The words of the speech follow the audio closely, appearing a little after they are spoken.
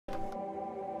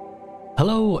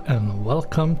Hello and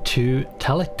welcome to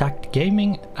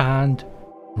TellerTactGaming and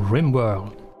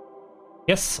RimWorld.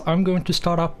 Yes, I'm going to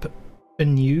start up a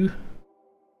new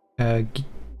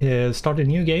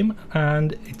game,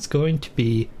 and it's going to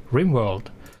be RimWorld.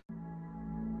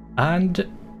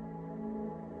 And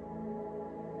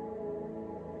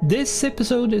this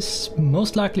episode is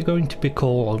most likely going to be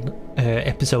called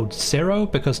episode 0,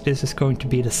 because this is going to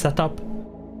be the setup.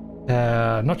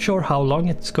 Not sure how long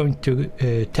it's going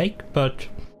to take, but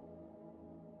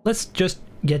let's just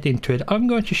get into it. I'm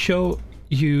going to show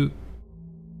you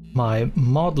my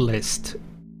mod list.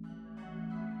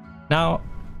 Now,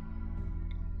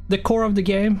 the core of the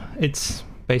game, it's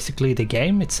basically the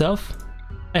game itself.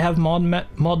 I have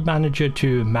mod manager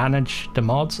to manage the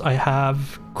mods. I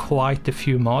have quite a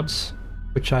few mods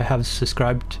which I have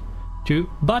subscribed to,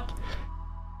 but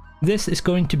this is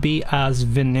going to be as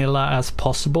vanilla as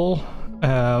possible,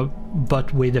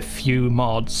 but with a few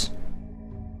mods.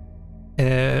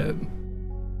 I'm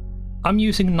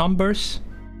using numbers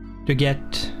to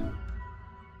get,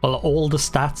 well, all the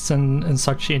stats and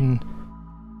such in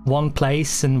one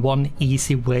place, and one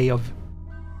easy way of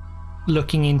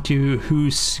looking into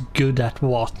who's good at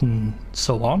what and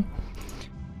so on.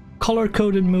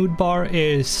 Color-coded mood bar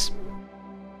is,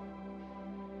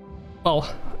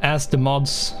 well, as the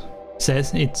mods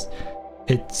says, it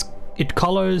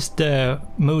colors the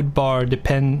mood bar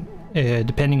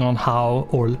depending on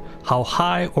how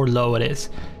high or low it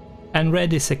is, and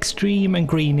red is extreme and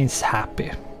green is happy,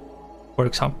 for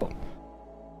example.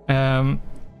 And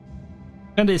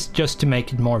it's just to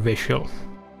make it more visual.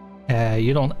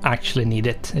 You don't actually need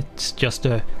it. It's just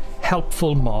a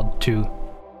helpful mod to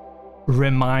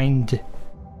remind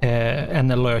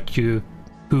and alert you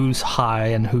who's high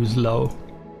and who's low.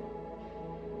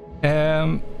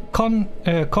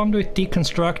 Conduit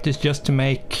Deconstruct is just to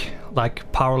make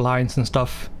like power lines and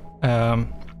stuff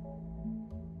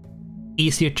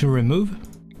easier to remove.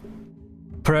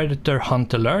 Predator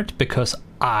Hunt Alert, because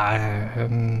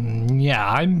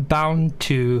I'm bound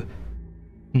to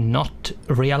not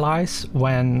realize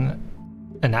when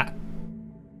an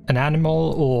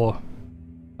animal or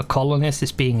a colonist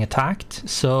is being attacked,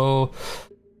 so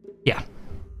yeah.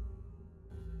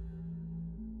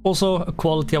 Also a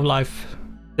quality of life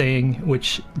thing,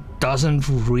 which doesn't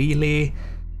really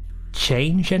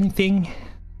change anything.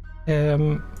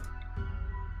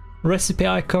 Recipe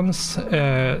icons,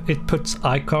 it puts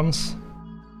icons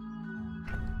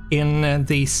in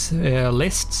these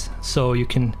lists, so you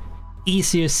can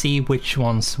easier see which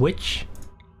one's which.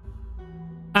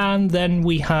 And then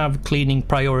we have cleaning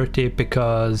priority,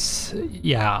 because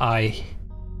yeah, I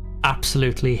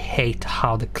absolutely hate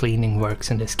how the cleaning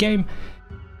works in this game.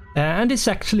 And it's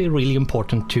actually really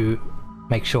important to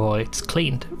make sure it's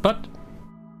cleaned. But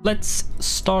let's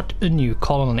start a new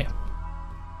colony.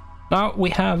 Now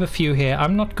we have a few here.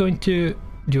 I'm not going to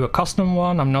do a custom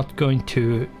one. I'm not going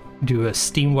to do a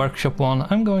Steam Workshop one.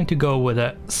 I'm going to go with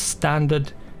a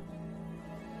standard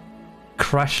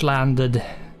crash-landed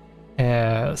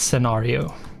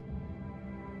scenario.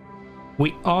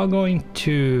 We are going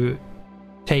to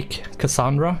take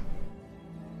Cassandra.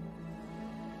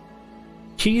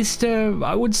 She's the,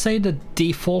 I would say, the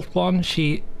default one.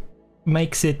 She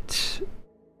makes it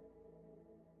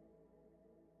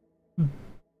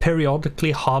periodically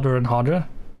harder and harder.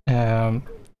 Then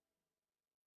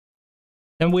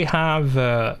we have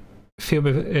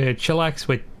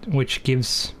Chillax, which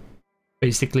gives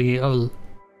basically a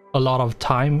lot of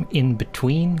time in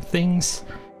between things,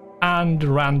 and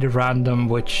Random,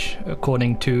 which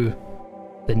according to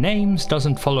the names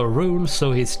doesn't follow rules,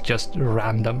 so it's just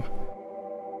random.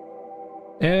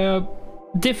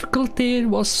 Difficulty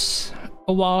was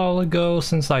a while ago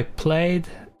since I played.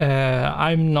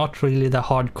 I'm not really the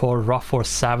hardcore rough or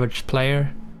savage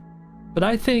player, but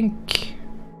I think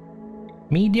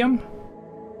medium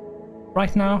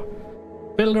right now.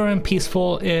 Builder and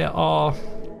peaceful are,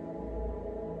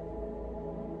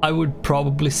 I would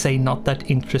probably say, not that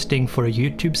interesting for a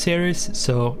YouTube series,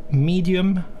 so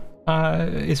medium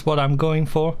is what I'm going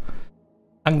for.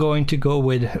 I'm going to go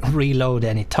with reload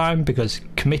anytime, because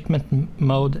commitment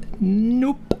mode,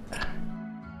 nope,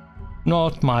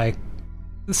 not my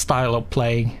style of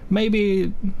playing.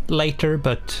 Maybe later,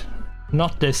 but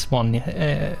not this one,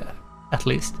 at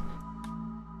least.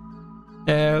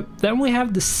 Then we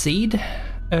have the seed.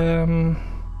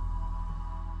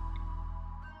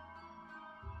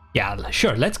 Yeah,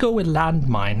 sure, let's go with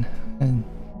landmine. And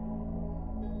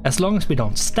as long as we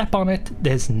don't step on it,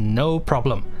 there's no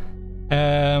problem.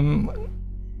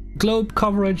 Globe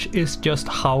coverage is just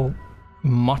how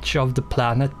much of the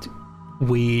planet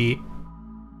we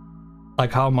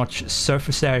like how much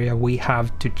surface area we have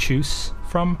to choose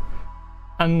from.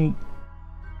 And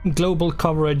global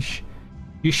coverage,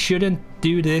 you shouldn't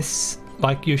do this,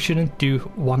 like you shouldn't do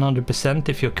 100%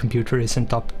 if your computer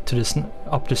isn't up to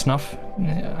snuff,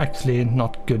 actually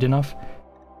not good enough.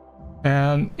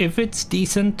 If it's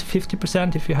decent,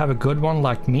 50% if you have a good one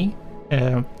like me,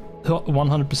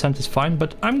 100% is fine,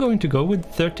 but I'm going to go with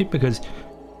 30 because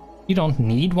you don't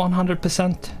need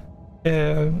 100%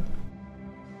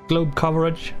 globe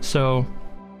coverage. So,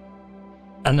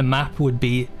 and the map would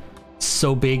be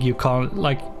so big you can't,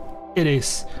 like, it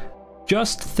is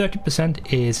just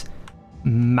 30% is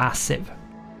massive.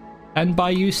 And by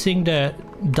using the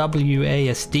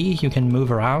WASD you can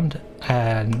move around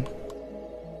and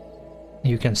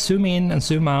you can zoom in and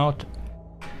zoom out.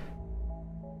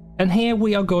 And here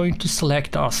we are going to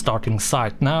select our starting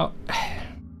site. Now,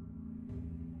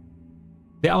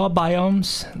 there are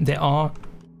biomes, there are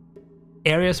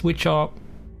areas which are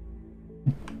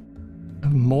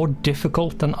more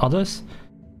difficult than others.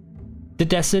 The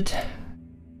desert,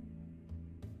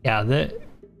 yeah,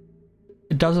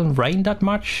 it doesn't rain that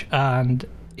much and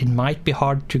it might be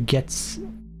hard to get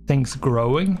things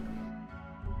growing.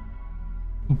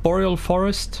 Boreal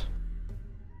forest,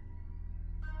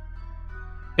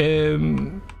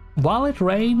 while it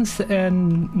rains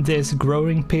and there's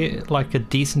growing like a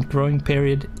decent growing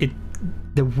period,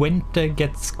 the winter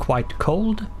gets quite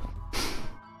cold.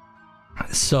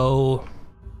 So,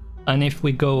 and if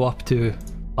we go up to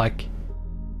like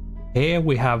here,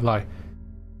 we have like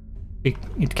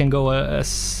it can go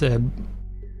as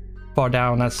far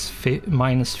down as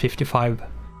minus 55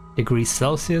 degrees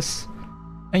Celsius.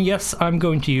 And yes, I'm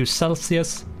going to use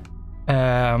Celsius,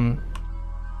 in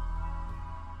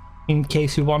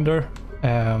case you wonder.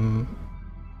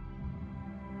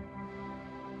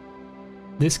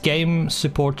 This game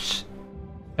supports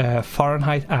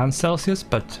Fahrenheit and Celsius,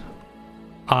 but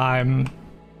I'm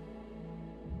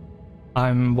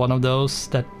one of those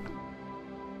that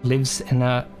lives in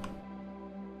a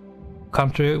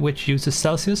country which uses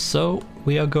Celsius, so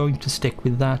we are going to stick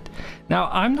with that. Now,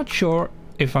 I'm not sure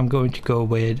if I'm going to go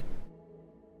with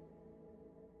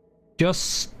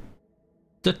just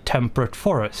the temperate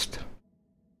forest,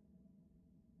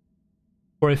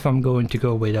 or if I'm going to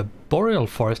go with a boreal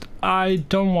forest. I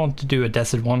don't want to do a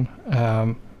desert one,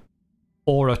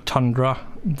 or a tundra.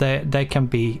 They can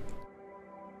be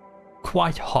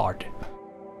quite hard.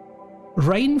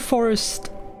 Rainforests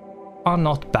are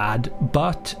not bad,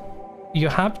 but you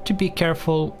have to be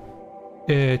careful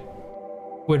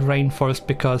with rainforest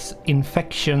because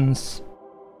infections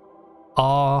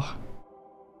are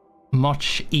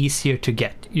much easier to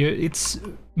get. It's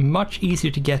much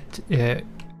easier to get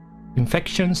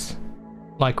infections,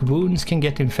 like wounds can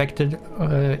get infected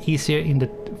easier in the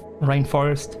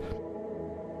rainforest,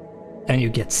 and you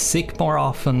get sick more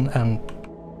often. And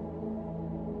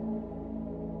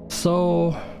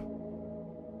so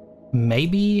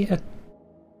maybe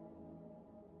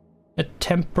a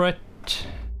temperate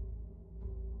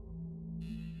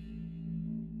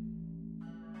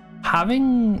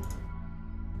having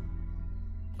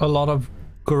a lot of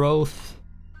growth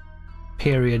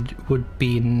period would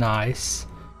be nice.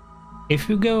 If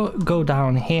you go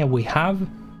down here, we have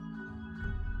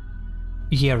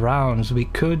year rounds. We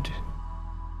could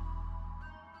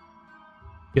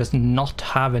just not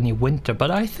have any winter,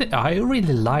 but I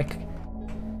really like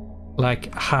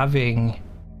having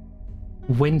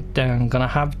winter. I'm gonna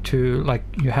have to, like,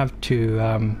 you have to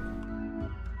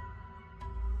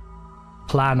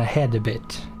plan ahead a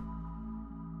bit.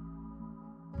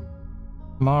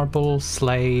 Marble,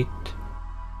 slate.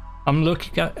 I'm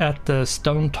looking at the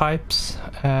stone types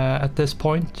at this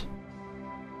point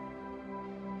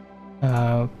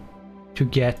to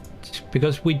get,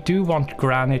 because we do want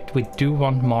granite, we do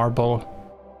want marble,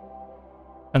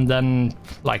 and then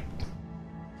like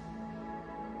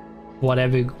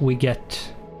whatever we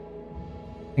get,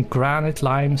 granite,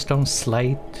 limestone,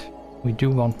 slate. We do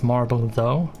want marble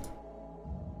though.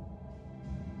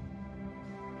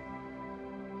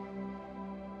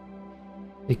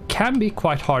 It can be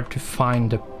quite hard to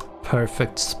find the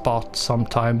perfect spot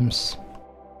sometimes.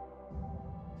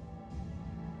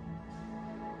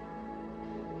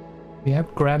 We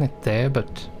have granite there,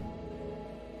 but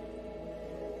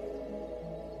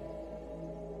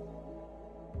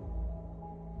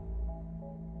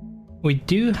we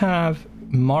do have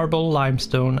marble,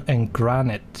 limestone and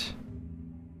granite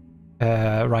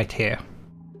right here.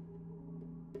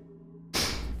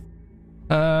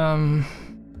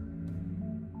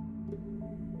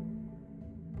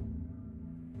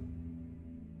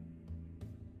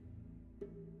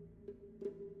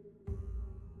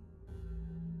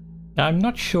 I'm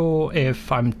not sure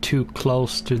if I'm too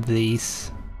close to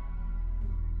these,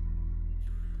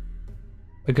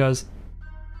 because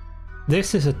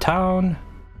this is a town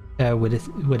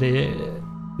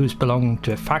who's belonging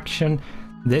to a faction.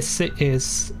 This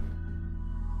is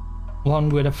one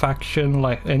with a faction,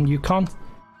 like, and you can't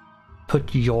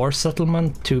put your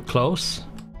settlement too close,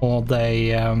 or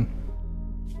they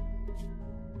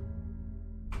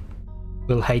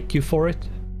will hate you for it.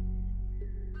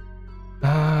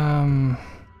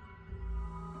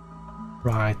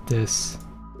 Right, this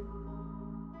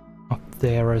up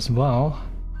there as well.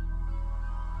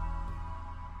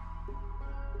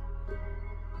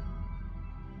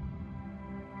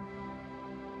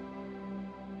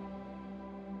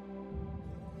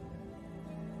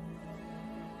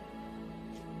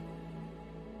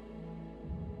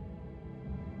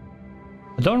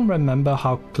 I don't remember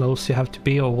how close you have to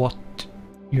be, or what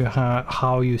you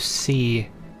how you see.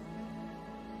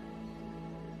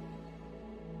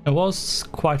 It was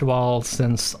quite a while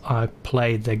since I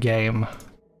played the game.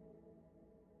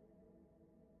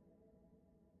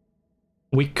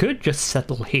 We could just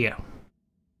settle here.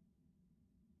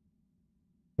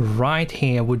 Right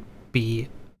here would be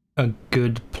a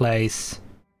good place.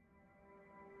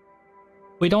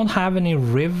 We don't have any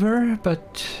river,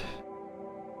 but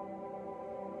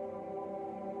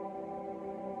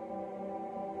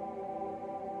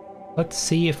let's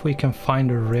see if we can find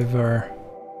a river.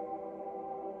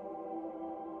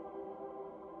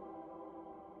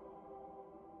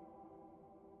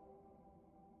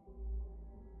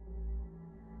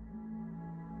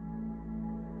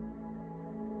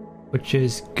 Which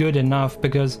is good enough,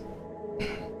 because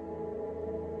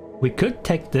we could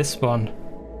take this one.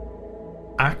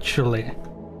 Actually,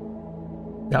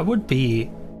 that would be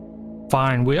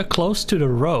fine. We are close to the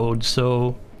road,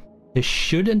 so there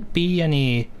shouldn't be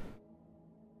any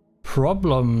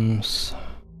problems,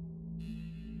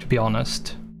 to be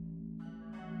honest.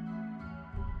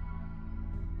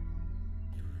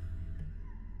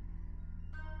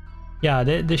 Yeah,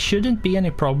 there shouldn't be any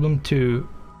problem to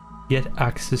get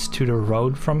access to the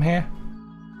road from here.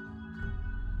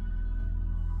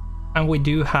 And we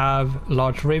do have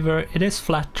large river. It is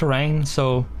flat terrain,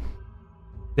 so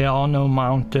there are no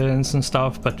mountains and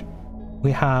stuff, but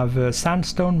we have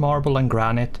sandstone, marble and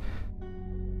granite.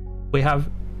 We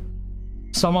have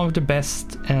some of the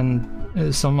best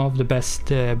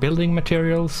building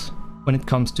materials when it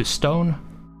comes to stone.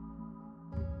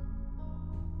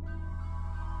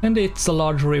 And it's a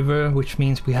large river, which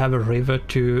means we have a river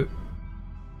to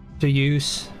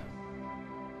use.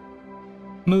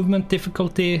 Movement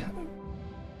difficulty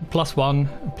 +1,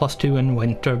 +2 in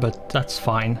winter, but that's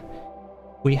fine.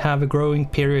 We have a growing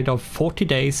period of 40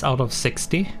 days out of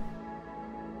 60.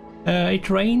 It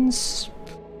rains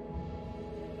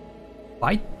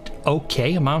quite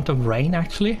okay amount of rain,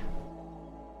 actually.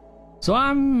 So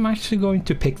I'm actually going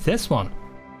to pick this one,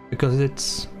 because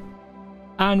it's...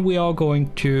 And we are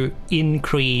going to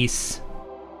increase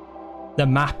the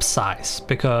map size,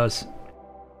 because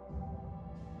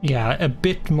yeah, a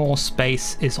bit more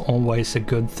space is always a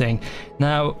good thing.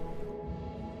 Now,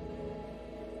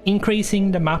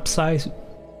 increasing the map size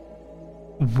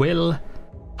will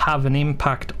have an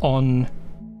impact on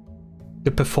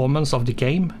the performance of the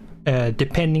game,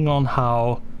 depending on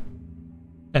how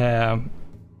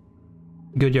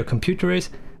good your computer is.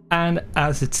 And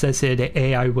as it says here, the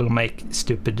AI will make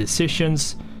stupid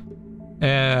decisions,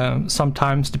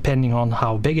 sometimes depending on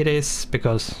how big it is,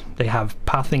 because they have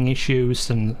pathing issues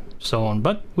and so on.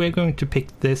 But we're going to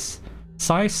pick this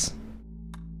size,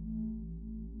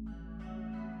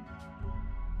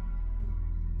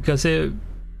 because the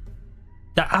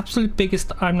absolute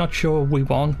biggest I'm not sure we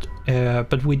want,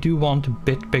 but we do want a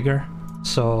bit bigger.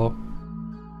 So,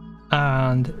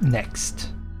 and next.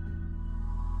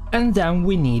 And then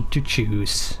we need to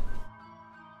choose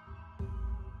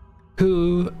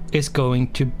who is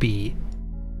going to be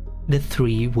the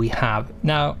 3 we have.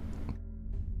 Now,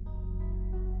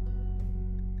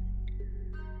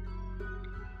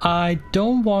 I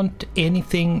don't want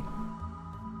anything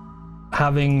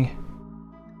having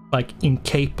like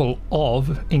incapable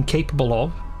of.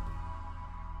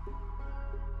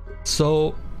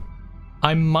 So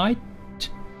I might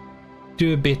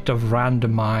do a bit of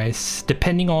randomize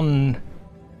depending on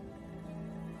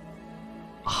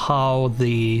how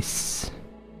these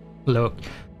look.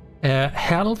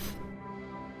 Health,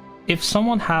 if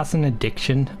someone has an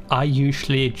addiction, I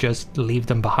usually just leave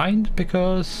them behind,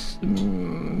 because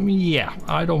yeah,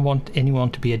 I don't want anyone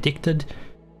to be addicted.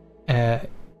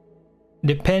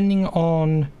 Depending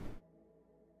on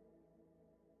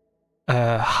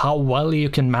how well you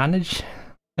can manage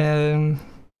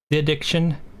the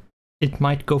addiction, it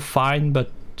might go fine, but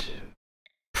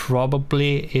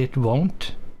probably it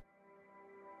won't.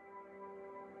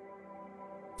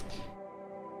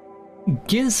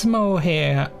 Gizmo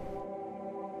here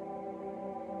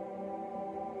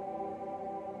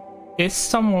is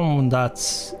someone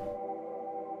that's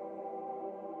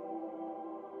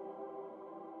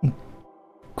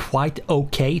quite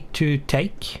okay to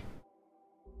take.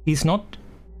 He's not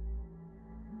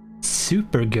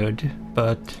super good,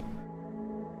 but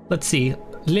let's see.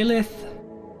 Lilith,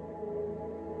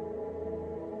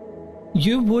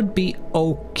 you would be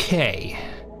okay,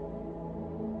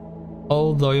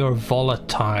 although you're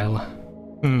volatile.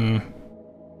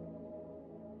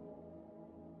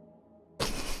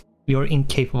 You're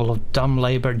incapable of dumb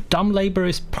labor. Dumb labor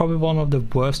is probably one of the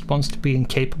worst ones to be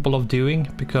incapable of doing,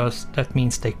 because that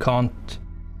means they can't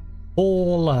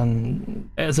haul, and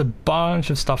there's a bunch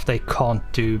of stuff they can't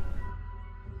do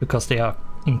because they are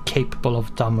incapable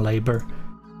of dumb labor.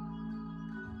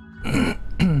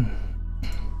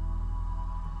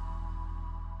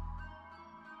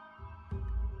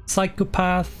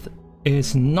 Psychopath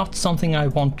is not something I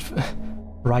want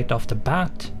right off the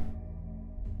bat.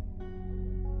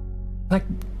 Like,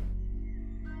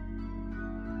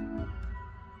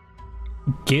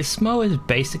 Gizmo is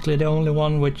basically the only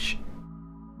one which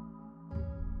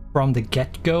from the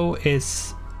get-go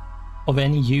is of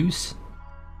any use.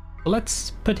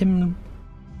 Let's put him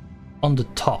on the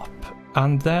top,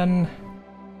 and then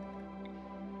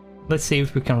let's see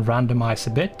if we can randomize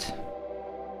a bit.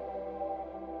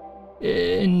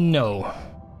 No.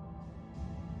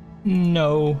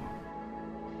 No.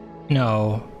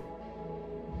 No.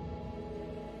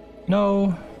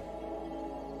 No.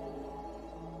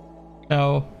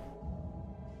 No.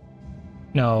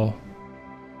 No.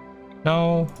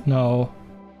 No. No.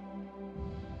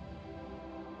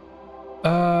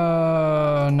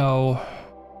 No.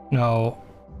 No.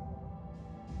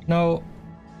 No.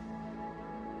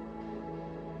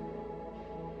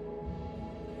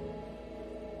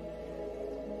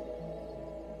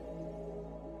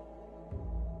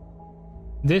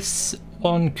 This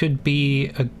one could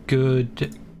be a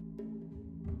good,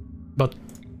 but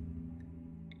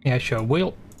yeah, sure,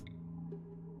 we'll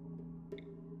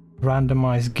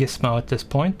randomize Gizmo at this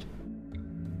point.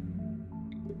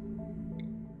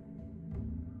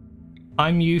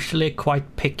 I'm usually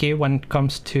quite picky when it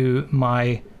comes to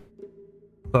my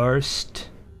first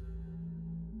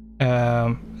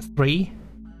 3.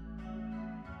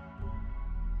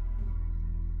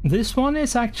 This one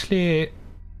is actually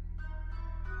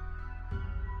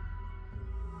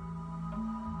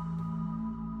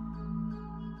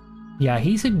yeah,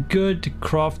 he's a good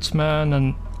craftsman,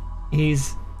 and he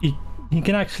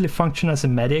can actually function as a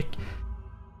medic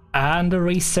and a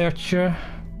researcher.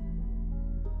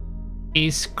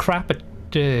 He's crap at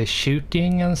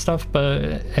shooting and stuff, but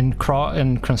and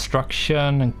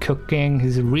construction and cooking.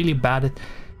 He's really bad at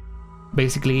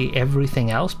basically everything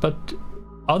else, but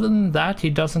other than that, he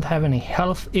doesn't have any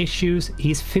health issues.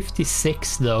 He's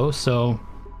 56 though, so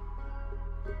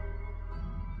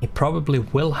he probably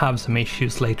will have some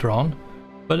issues later on,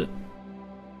 but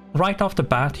right off the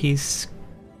bat, he's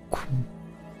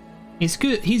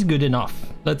good. He's good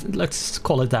enough. Let's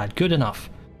call it that. Good enough.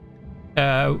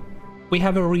 We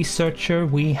have a researcher.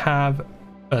 We have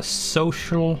a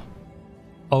social.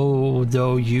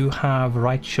 Although you have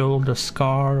right shoulder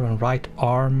scar and right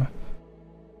arm.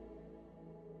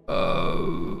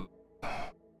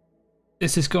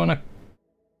 This is gonna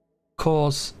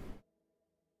cause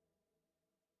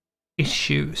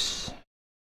issues.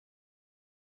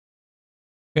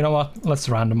 You know what? Let's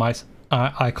randomize.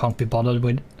 I can't be bothered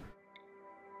with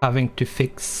having to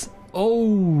fix.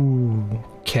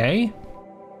 Okay.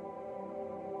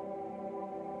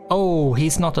 Oh,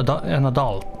 he's not an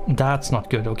adult. That's not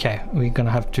good. Okay, we're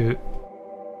gonna have to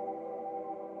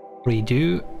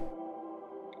redo.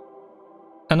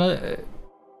 And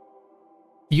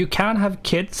you can have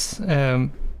kids,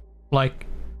 like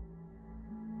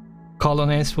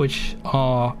colonies which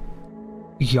are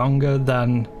younger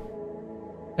than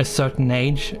a certain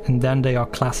age, and then they are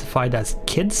classified as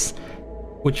kids,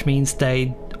 which means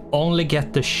they only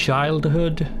get the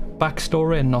childhood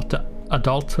backstory and not the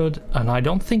adulthood, and I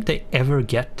don't think they ever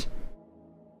get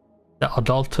the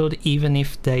adulthood, even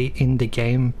if they in the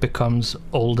game becomes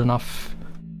old enough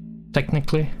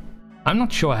technically. I'm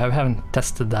not sure, I haven't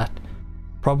tested that.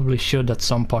 Probably should at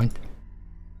some point.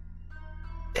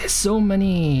 There's so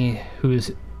many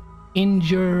who's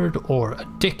injured or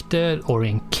addicted or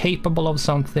incapable of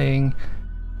something,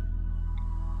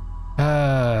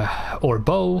 or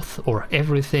both or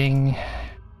everything.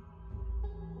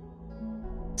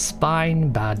 It's spine,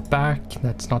 bad back.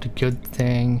 That's not a good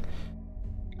thing.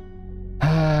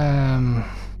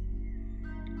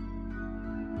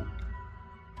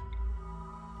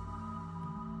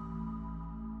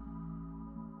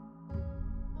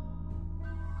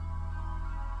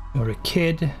 You're a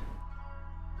kid.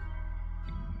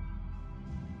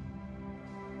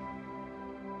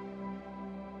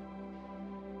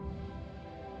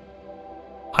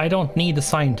 I don't need a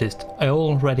scientist. I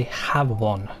already have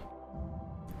one.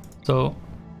 So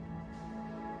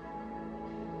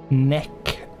neck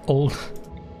old.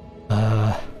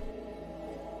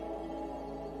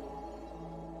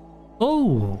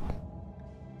 Oh,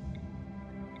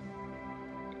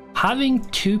 having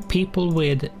two people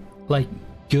with like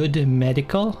good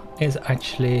medical is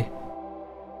actually,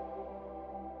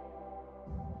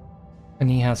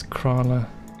 and he has crawler.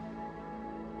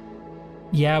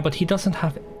 Yeah, but he doesn't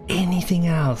have anything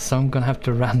else, so I'm gonna have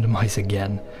to randomize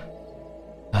again.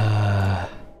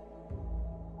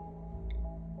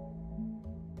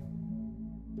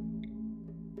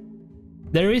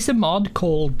 There is a mod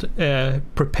called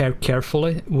Prepare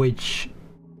Carefully, which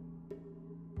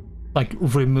like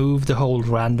remove the whole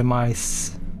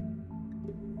randomize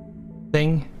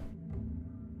thing.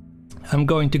 I'm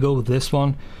going to go with this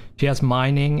one. She has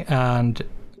mining and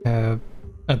a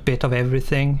bit of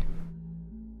everything.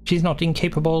 She's not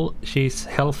incapable, she's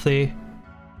healthy.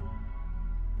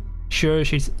 Sure,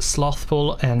 she's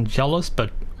slothful and jealous,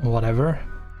 but whatever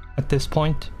at this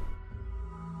point.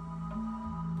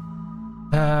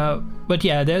 But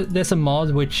yeah, there's a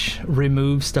mod which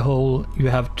removes the whole you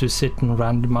have to sit and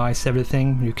randomize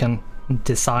everything. You can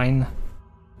design.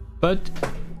 But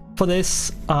for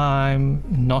this, I'm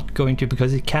not going to,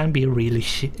 because it can be really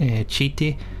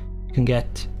cheaty. You can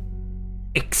get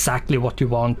exactly what you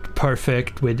want,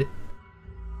 perfect, with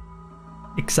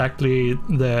exactly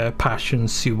the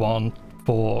passions you want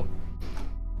for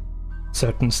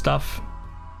certain stuff.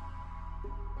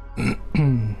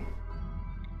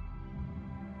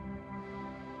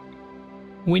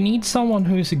 We need someone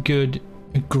who's a good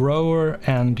grower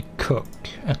and cook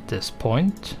at this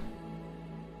point.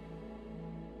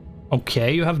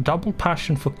 Okay, you have double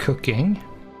passion for cooking,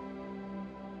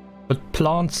 but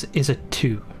plants is a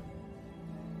 2.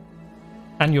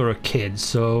 And you're a kid,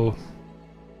 so...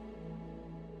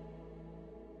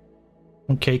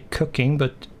 Okay, cooking,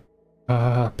 but...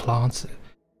 plants...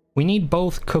 We need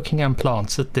both cooking and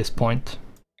plants at this point.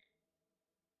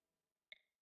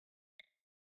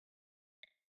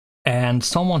 And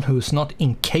someone who's not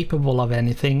incapable of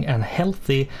anything and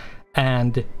healthy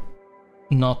and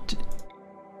not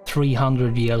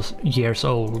 300 years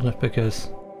old, because...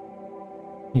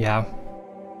 Yeah.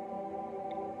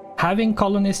 Having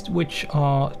colonists which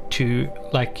are too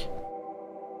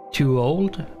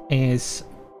old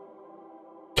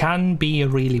can be a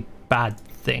really bad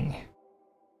thing.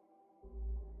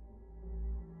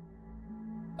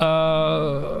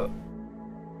 Oh,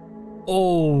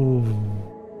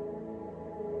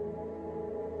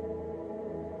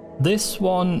 this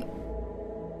one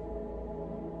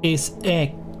is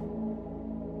a...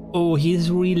 Oh,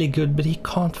 he's really good, but he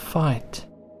can't fight.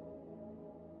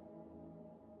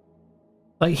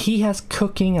 Like, he has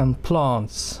cooking and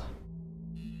plants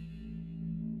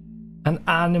and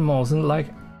animals and like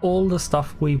all the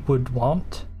stuff we would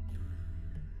want.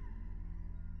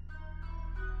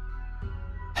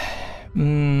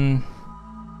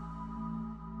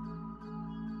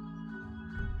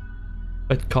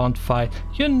 But can't fight.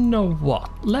 You know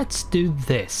what? Let's do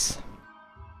this.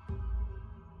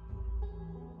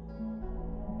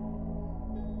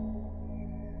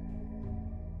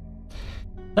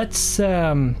 Let's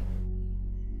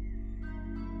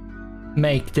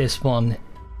make this one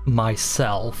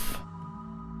myself.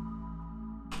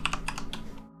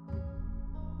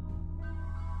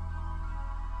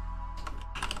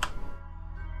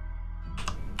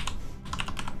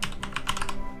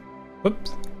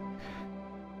 Whoops.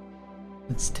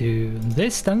 Let's do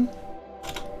this then.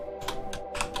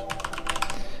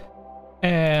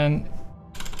 And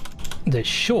the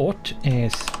short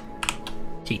is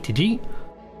TTG.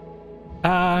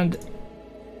 And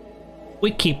we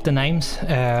keep the names.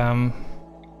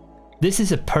 This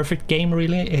is a perfect game,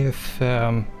 really, if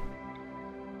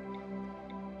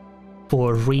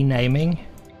for renaming.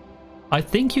 I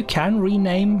think you can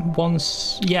rename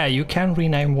once. Yeah, you can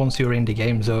rename once you're in the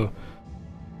game. So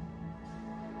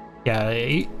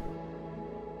yeah,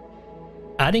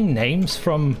 adding names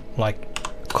from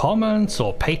like comments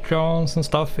or Patreons and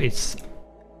stuff. This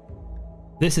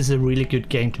is a really good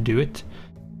game to do it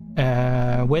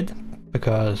with,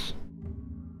 because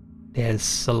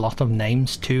there's a lot of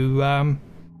names to a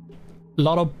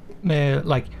lot of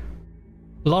like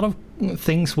a lot of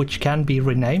things which can be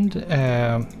renamed,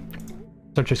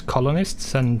 such as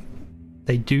colonists, and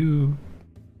they do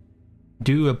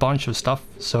a bunch of stuff.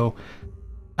 So,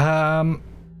 and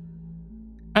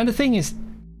the thing is,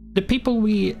 the people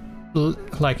we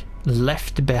like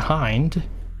left behind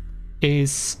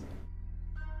is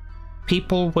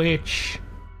people which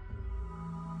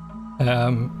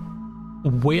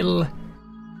will,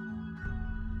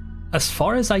 as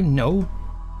far as I know,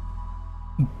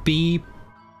 be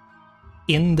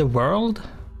in the world,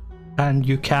 and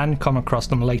you can come across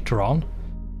them later on.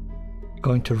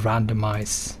 Going to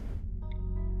randomize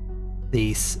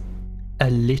these a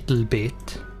little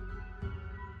bit.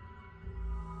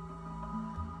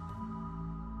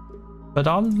 But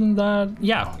other than that,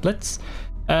 yeah, let's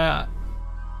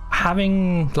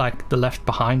having like the left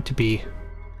behind to be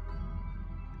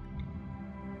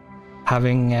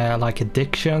having like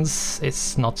addictions.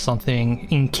 It's not something,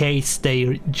 in case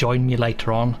they join me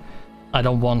later on, I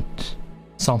don't want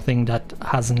something that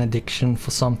has an addiction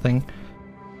for something.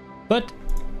 But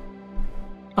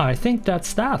I think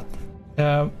that's that.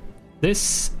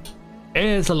 This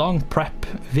is a long prep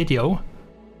video.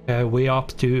 We're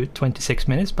up to 26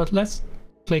 minutes, but let's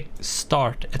click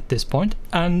start at this point,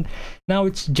 and now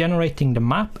it's generating the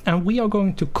map, and we are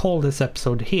going to call this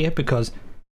episode here because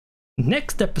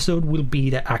next episode will be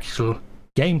the actual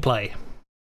gameplay.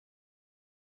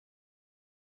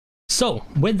 So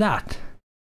with that,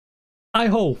 I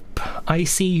hope I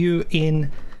see you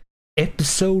in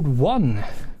episode 1.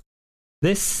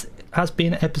 This has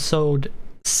been episode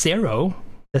 0,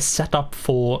 the setup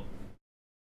for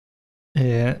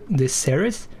this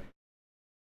series.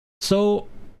 So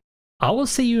I will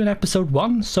see you in episode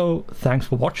 1. So thanks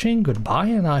for watching, goodbye,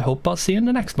 and I hope I'll see you in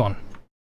the next one.